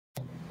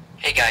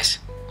Hey guys,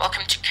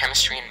 welcome to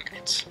Chemistry in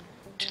Minutes.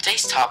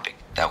 Today's topic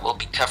that we'll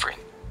be covering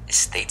is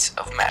states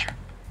of matter.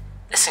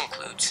 This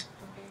includes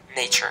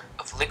nature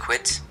of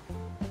liquids,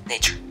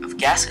 nature of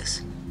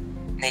gases,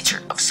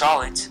 nature of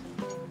solids,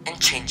 and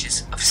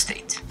changes of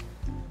state.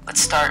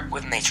 Let's start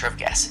with nature of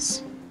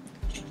gases.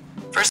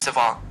 First of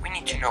all, we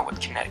need to know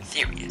what kinetic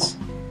theory is.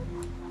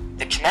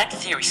 The kinetic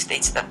theory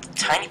states that the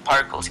tiny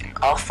particles in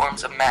all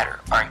forms of matter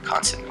are in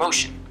constant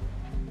motion.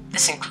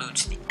 This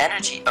includes the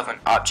energy of an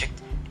object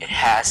it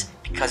has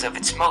because of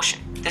its motion.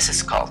 This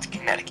is called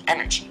kinetic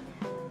energy.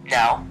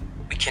 Now,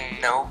 we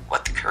can know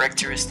what the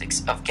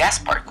characteristics of gas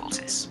particles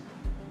is.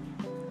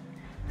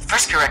 The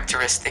first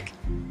characteristic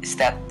is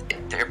that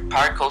their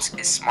particles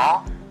is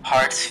small,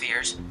 hard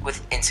spheres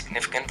with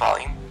insignificant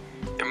volume,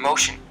 their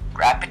motion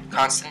rapid,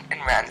 constant,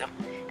 and random,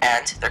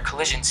 and their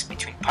collisions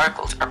between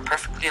particles are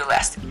perfectly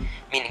elastic,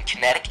 meaning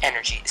kinetic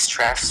energy is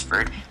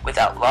transferred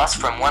without loss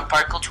from one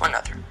particle to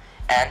another,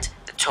 and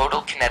the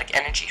total kinetic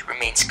energy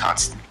remains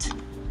constant.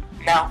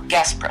 Now,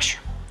 gas pressure.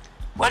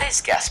 What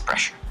is gas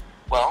pressure?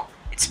 Well,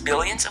 it's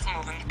billions of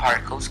moving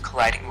particles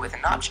colliding with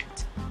an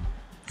object.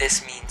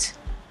 This means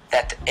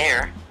that the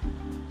air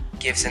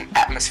gives an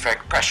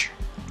atmospheric pressure,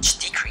 which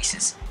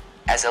decreases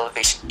as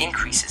elevation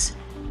increases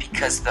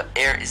because the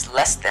air is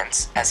less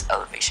dense as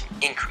elevation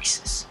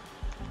increases.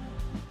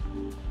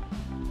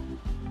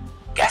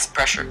 Gas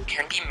pressure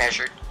can be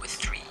measured with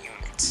 3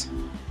 units.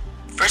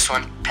 First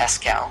one,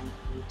 Pascal.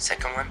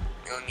 Second one,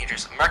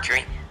 millimeters of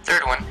mercury.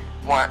 Third one,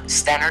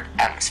 standard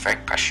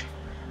atmospheric pressure.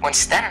 One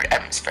standard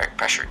atmospheric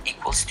pressure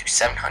equals to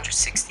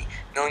 760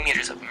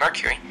 millimeters of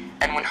mercury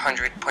and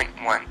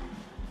 101.3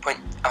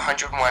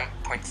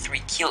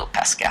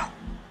 kilopascal.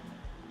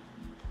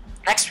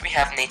 Next we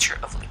have nature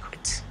of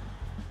liquids.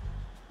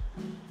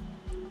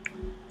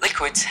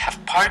 Liquids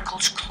have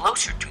particles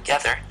closer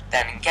together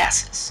than in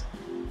gases.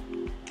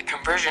 The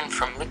conversion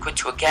from liquid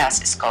to a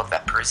gas is called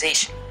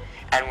vaporization,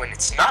 and when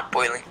it's not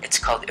boiling, it's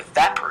called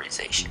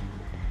evaporization.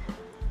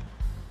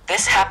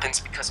 This happens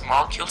because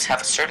molecules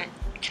have a certain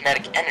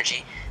kinetic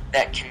energy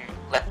that can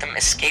let them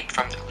escape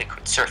from the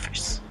liquid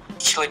surface.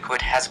 Each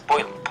liquid has a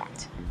boiling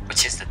point,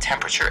 which is the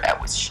temperature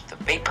at which the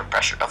vapor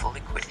pressure of a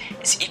liquid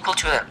is equal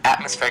to the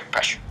atmospheric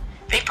pressure.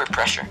 Vapor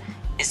pressure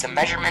is the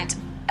measurement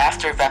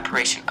after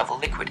evaporation of a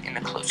liquid in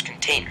a closed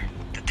container.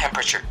 The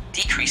temperature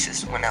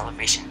decreases when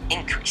elevation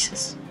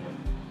increases.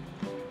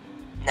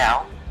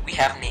 Now, we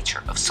have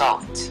nature of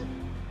solids.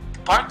 The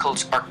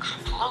particles are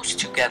close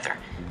together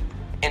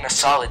in a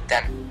solid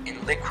than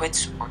in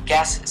liquids or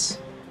gases.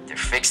 They're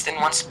fixed in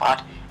one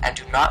spot and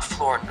do not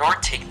floor nor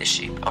take the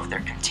shape of their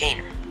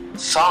container.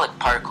 Solid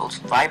particles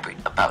vibrate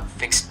about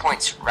fixed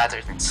points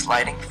rather than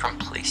sliding from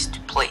place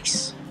to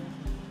place.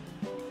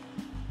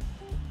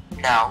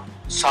 Now,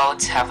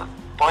 solids have a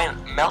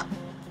melt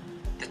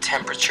the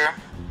temperature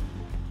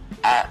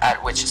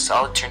at which a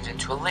solid turns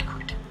into a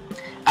liquid.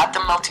 At the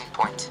melting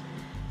point,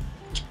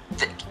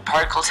 the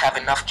particles have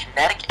enough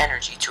kinetic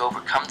energy to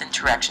overcome the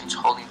interactions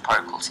holding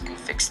particles in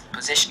fixed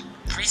position.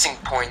 Freezing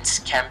points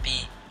can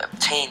be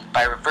obtained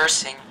by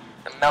reversing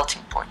the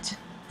melting point,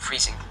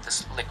 freezing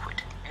this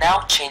liquid.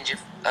 Now change of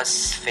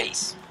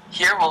phase.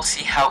 Here we'll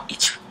see how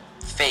each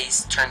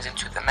phase turns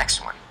into the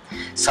next one.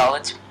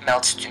 Solid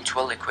melts into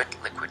a liquid,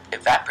 liquid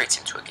evaporates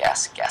into a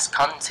gas, gas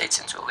condensates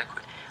into a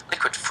liquid,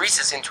 liquid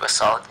freezes into a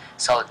solid,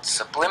 solid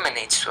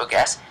sublimates to a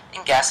gas,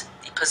 and gas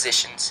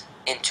depositions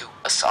into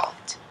a solid.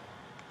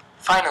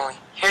 Finally,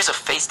 here's a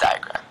phase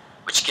diagram,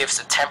 which gives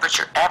the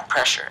temperature and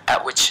pressure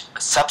at which a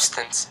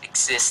substance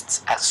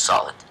exists as a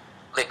solid,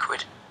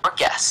 liquid, or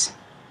gas.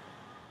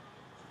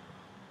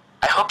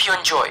 I hope you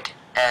enjoyed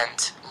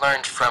and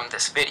learned from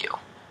this video.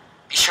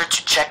 Be sure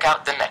to check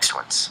out the next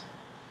ones.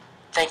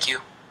 Thank you.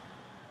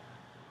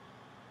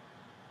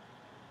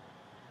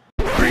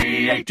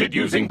 Created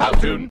using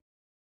Powtoon.